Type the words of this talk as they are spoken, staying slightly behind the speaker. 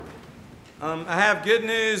I have good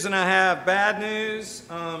news and I have bad news.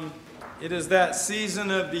 It is that season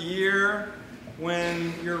of the year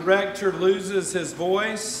when your rector loses his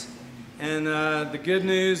voice. And the good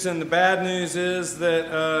news and the bad news is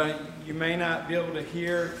that you may not be able to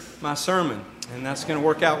hear my sermon. And that's going to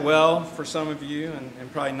work out well for some of you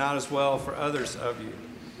and probably not as well for others of you.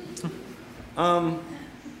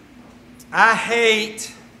 I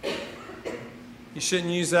hate, you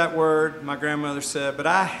shouldn't use that word, my grandmother said, but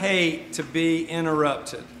I hate to be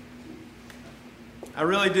interrupted. I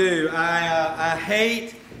really do. I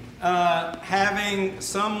hate having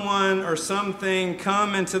someone or something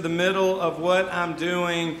come into the middle of what I'm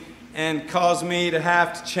doing and cause me to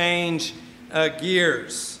have to change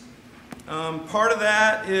gears. Part of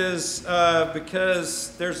that is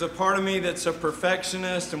because there's a part of me that's a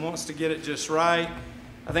perfectionist and wants to get it just right.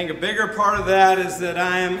 I think a bigger part of that is that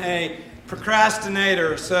I am a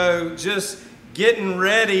procrastinator, so just getting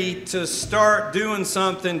ready to start doing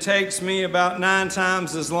something takes me about 9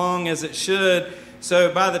 times as long as it should.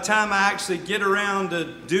 So by the time I actually get around to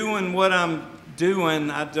doing what I'm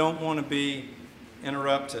doing, I don't want to be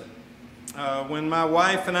interrupted. When my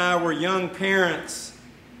wife and I were young parents,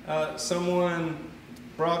 someone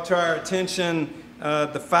brought to our attention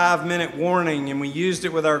the 5-minute warning, and we used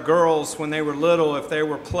it with our girls when they were little. If they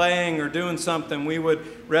were playing or doing something, we would,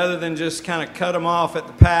 rather than just kind of cut them off at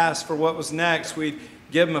the pass for what was next, we'd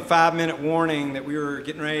give them a 5-minute warning that we were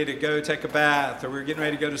getting ready to go take a bath, or we were getting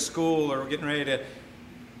ready to go to school, or we were getting ready to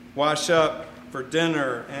wash up for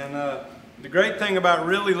dinner. And the great thing about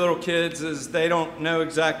really little kids is they don't know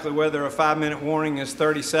exactly whether a 5-minute warning is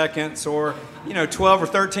 30 seconds or 12 or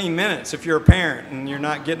 13 minutes if you're a parent and you're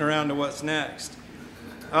not getting around to what's next.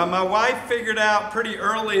 My wife figured out pretty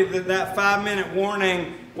early that 5-minute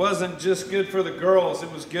warning wasn't just good for the girls,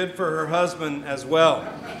 it was good for her husband as well.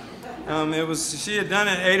 She had done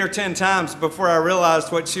it 8 or 10 times before I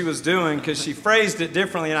realized what she was doing, because she phrased it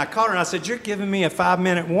differently, and I called her and I said, "You're giving me a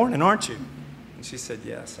 5-minute warning, aren't you?" And she said,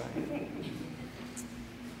 "Yes, I am."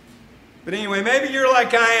 But anyway, maybe you're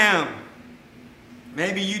like I am.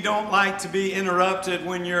 Maybe you don't like to be interrupted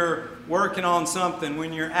when you're working on something,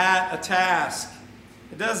 when you're at a task.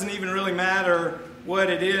 It doesn't even really matter what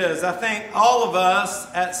it is. I think all of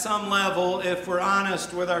us, at some level, if we're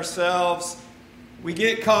honest with ourselves, we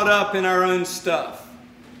get caught up in our own stuff.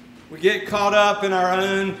 We get caught up in our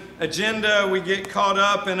own agenda. We get caught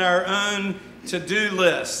up in our own to-do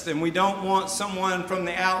list. And we don't want someone from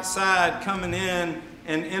the outside coming in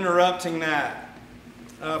and interrupting that.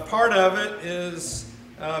 Part of it is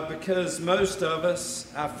because most of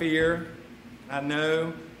us, I fear, I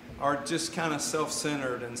know, are just kind of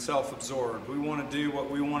self-centered and self-absorbed. We want to do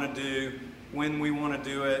what we want to do, when we want to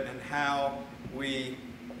do it, and how we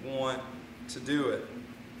want to do it.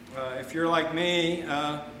 If you're like me,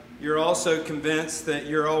 you're also convinced that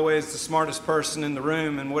you're always the smartest person in the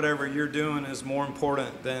room, and whatever you're doing is more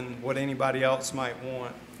important than what anybody else might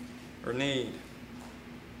want or need.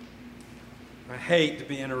 I hate to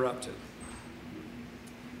be interrupted.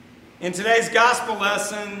 In today's gospel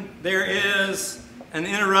lesson, there is an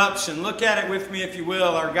interruption. Look at it with me, if you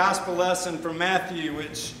will. Our gospel lesson from Matthew,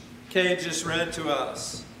 which Kay just read to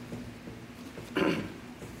us.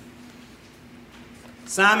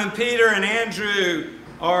 Simon Peter and Andrew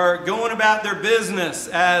are going about their business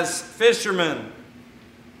as fishermen,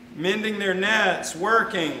 mending their nets,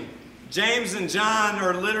 working. James and John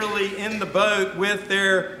are literally in the boat with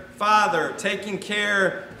their father, taking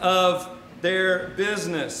care of their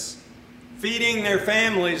business, feeding their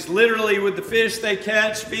families literally with the fish they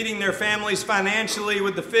catch, feeding their families financially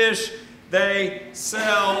with the fish they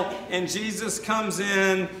sell, and Jesus comes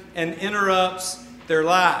in and interrupts their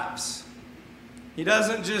lives. He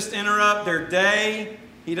doesn't just interrupt their day,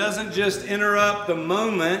 he doesn't just interrupt the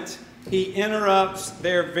moment, he interrupts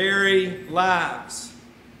their very lives.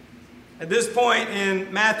 At this point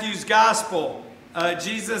in Matthew's gospel,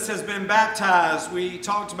 Jesus has been baptized. We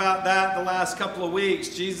talked about that the last couple of weeks.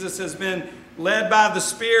 Jesus has been led by the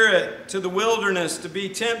Spirit to the wilderness to be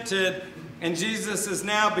tempted, and Jesus is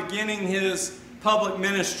now beginning his public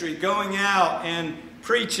ministry, going out and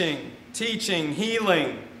preaching, teaching,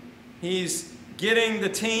 healing. He's getting the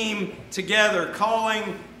team together,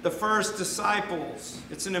 calling the first disciples.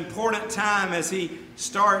 It's an important time as he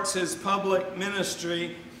starts his public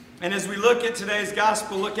ministry. And as we look at today's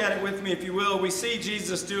gospel, look at it with me if you will, we see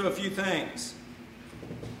Jesus do a few things.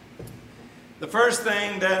 The first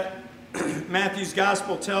thing that Matthew's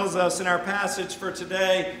gospel tells us in our passage for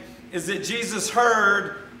today is that Jesus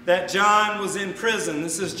heard that John was in prison.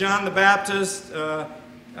 This is John the Baptist.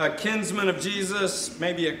 a kinsman of Jesus,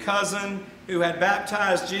 maybe a cousin, who had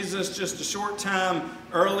baptized Jesus just a short time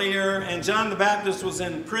earlier. And John the Baptist was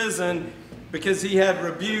in prison because he had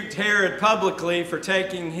rebuked Herod publicly for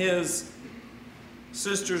taking his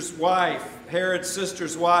sister's wife, Herod's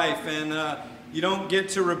sister's wife. And you don't get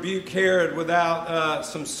to rebuke Herod without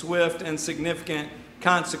some swift and significant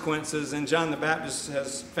consequences. And John the Baptist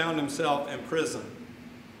has found himself in prison.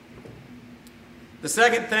 The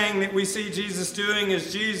second thing that we see Jesus doing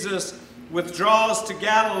is Jesus withdraws to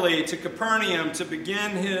Galilee, to Capernaum, to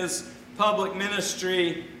begin his public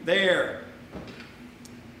ministry there.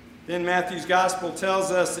 Then Matthew's gospel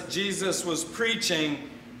tells us that Jesus was preaching,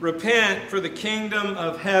 "Repent, for the kingdom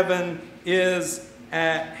of heaven is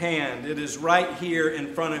at hand." It is right here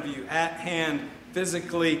in front of you, at hand,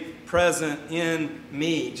 physically present in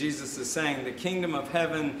me. Jesus is saying, the kingdom of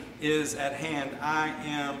heaven is at hand. I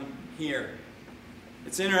am here.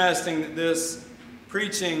 It's interesting that this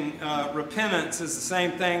preaching repentance is the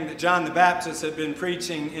same thing that John the Baptist had been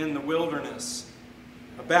preaching in the wilderness,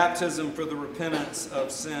 a baptism for the repentance of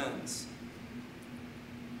sins.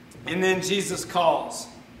 And then Jesus calls.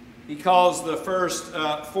 He calls the first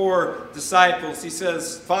 4 disciples. He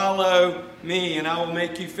says, "Follow me, and I will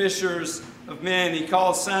make you fishers of men." He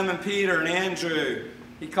calls Simon Peter and Andrew.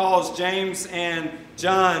 He calls James and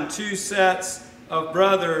John, 2 sets of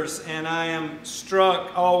brothers, and I am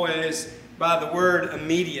struck always by the word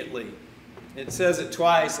immediately. It says it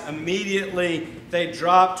twice. Immediately they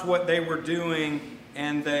dropped what they were doing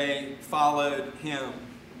and they followed him.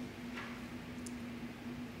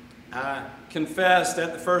 I confessed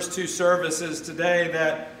at the first 2 services today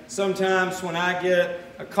that sometimes when I get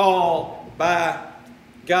a call by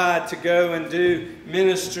God to go and do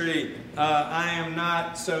ministry, I am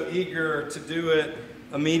not so eager to do it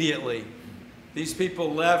immediately. These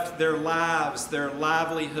people left their lives, their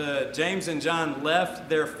livelihood. James and John left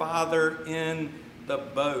their father in the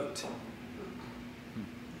boat.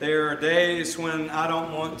 There are days when I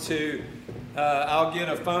don't want to. I'll get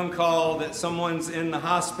a phone call that someone's in the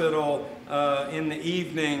hospital in the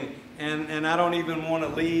evening, and I don't even want to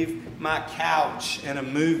leave my couch in a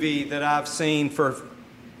movie that I've seen for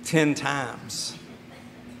 10 times.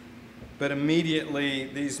 But immediately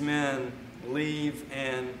these men leave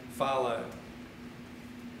and follow.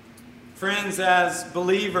 Friends, as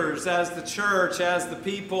believers, as the church, as the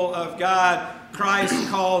people of God, Christ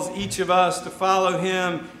calls each of us to follow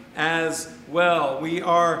him as well. We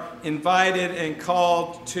are invited and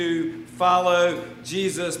called to follow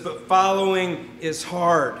Jesus, but following is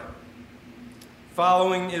hard.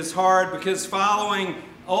 Following is hard because following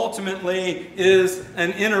ultimately is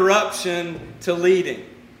an interruption to leading.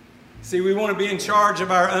 See, we want to be in charge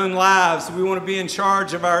of our own lives. We want to be in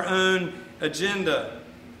charge of our own agenda.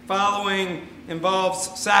 Following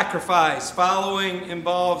involves sacrifice. Following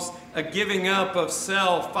involves a giving up of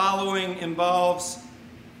self. Following involves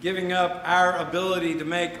giving up our ability to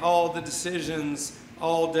make all the decisions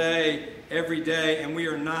all day, every day, and we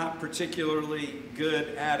are not particularly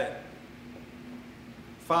good at it.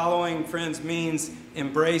 Following, friends, means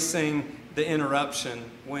embracing the interruption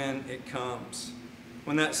when it comes.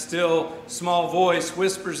 When that still small voice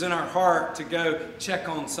whispers in our heart to go check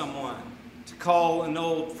on someone, to call an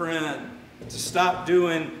old friend, to stop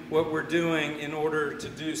doing what we're doing in order to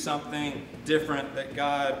do something different that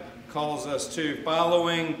God calls us to.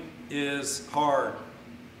 Following is hard.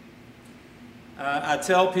 I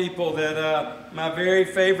tell people that my very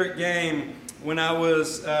favorite game when I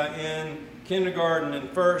was in kindergarten and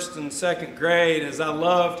first and second grade is I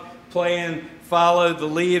loved playing follow the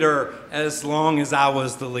leader as long as I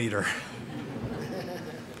was the leader.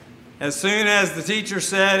 As soon as the teacher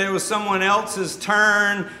said it was someone else's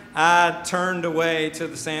turn, I turned away to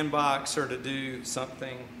the sandbox or to do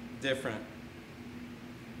something different.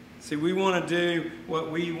 See, we want to do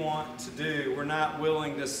what we want to do. We're not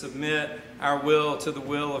willing to submit our will to the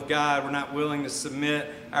will of God. We're not willing to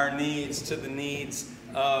submit our needs to the needs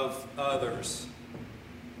of others.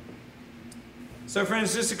 So,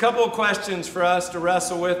 friends, just a couple of questions for us to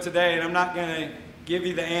wrestle with today, and I'm not going to give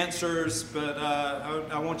you the answers, but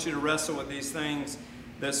I want you to wrestle with these things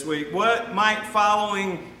this week. What might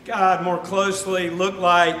following God more closely look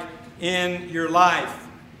like in your life?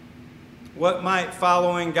 What might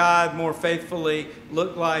following God more faithfully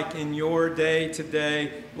look like in your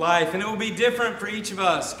day-to-day life? And it will be different for each of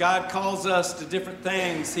us. God calls us to different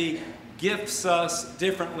things. He gifts us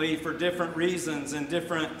differently for different reasons and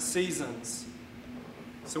different seasons.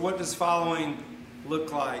 So what does following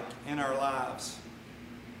look like in our lives?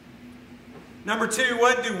 Number 2,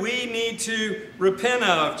 what do we need to repent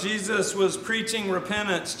of? Jesus was preaching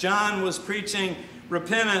repentance. John was preaching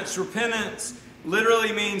repentance. Repentance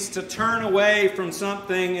literally means to turn away from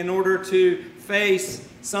something in order to face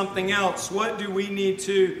something else. What do we need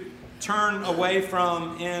to turn away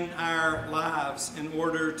from in our lives in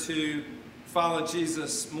order to follow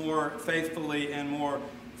Jesus more faithfully and more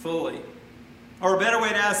fully? Or a better way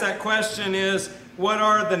to ask that question is, what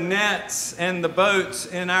are the nets and the boats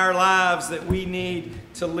in our lives that we need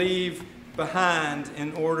to leave behind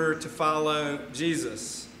in order to follow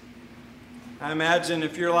Jesus? I imagine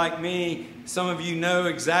if you're like me, some of you know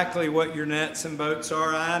exactly what your nets and boats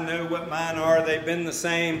are. I know what mine are. They've been the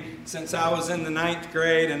same since I was in the 9th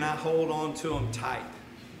grade, and I hold on to them tight.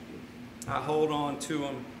 I hold on to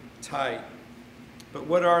them tight. But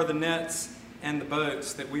what are the nets and the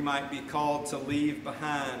boats that we might be called to leave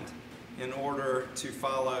behind in order to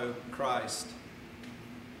follow Christ?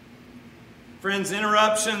 Friends,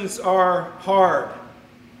 interruptions are hard.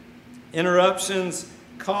 Interruptions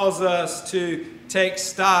cause us to take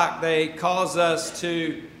stock. They cause us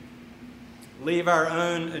to leave our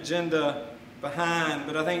own agenda behind.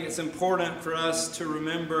 But I think it's important for us to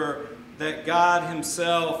remember that God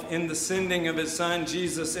Himself, in the sending of His Son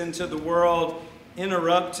Jesus into the world,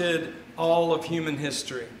 interrupted all of human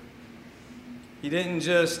history. He didn't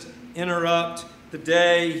just interrupt the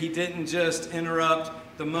day. He didn't just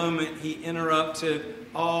interrupt the moment. He interrupted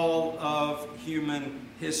all of human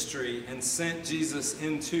history and sent Jesus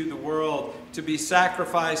into the world to be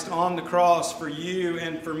sacrificed on the cross for you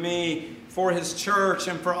and for me, for His church,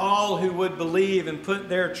 and for all who would believe and put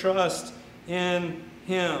their trust in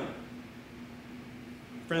Him.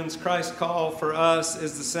 Friends, Christ's call for us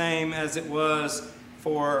is the same as it was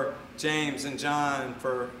for James and John,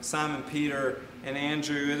 for Simon Peter and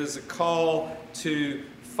Andrew. It is a call to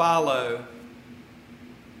follow.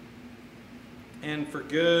 And for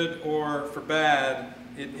good or for bad,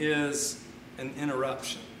 it is an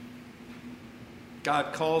interruption.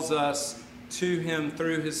 God calls us to Him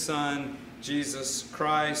through His Son, Jesus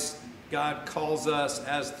Christ. God calls us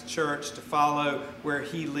as the church to follow where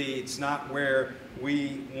He leads, not where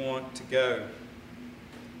we want to go.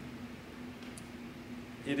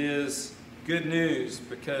 It is good news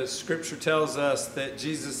because Scripture tells us that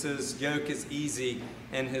Jesus' yoke is easy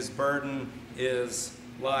and His burden is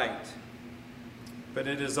light. But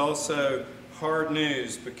it is also hard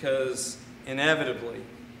news because inevitably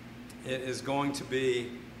it is going to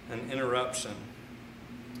be an interruption.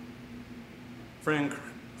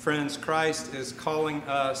 Friends, Christ is calling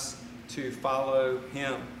us to follow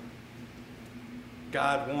Him.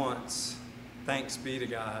 God wants, thanks be to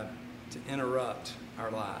God, to interrupt our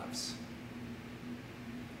lives.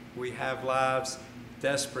 We have lives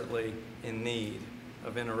desperately in need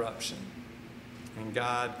of interruption, and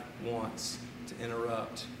God wants to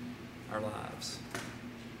interrupt our lives.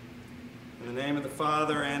 In the name of the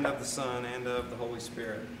Father, and of the Son, and of the Holy Spirit.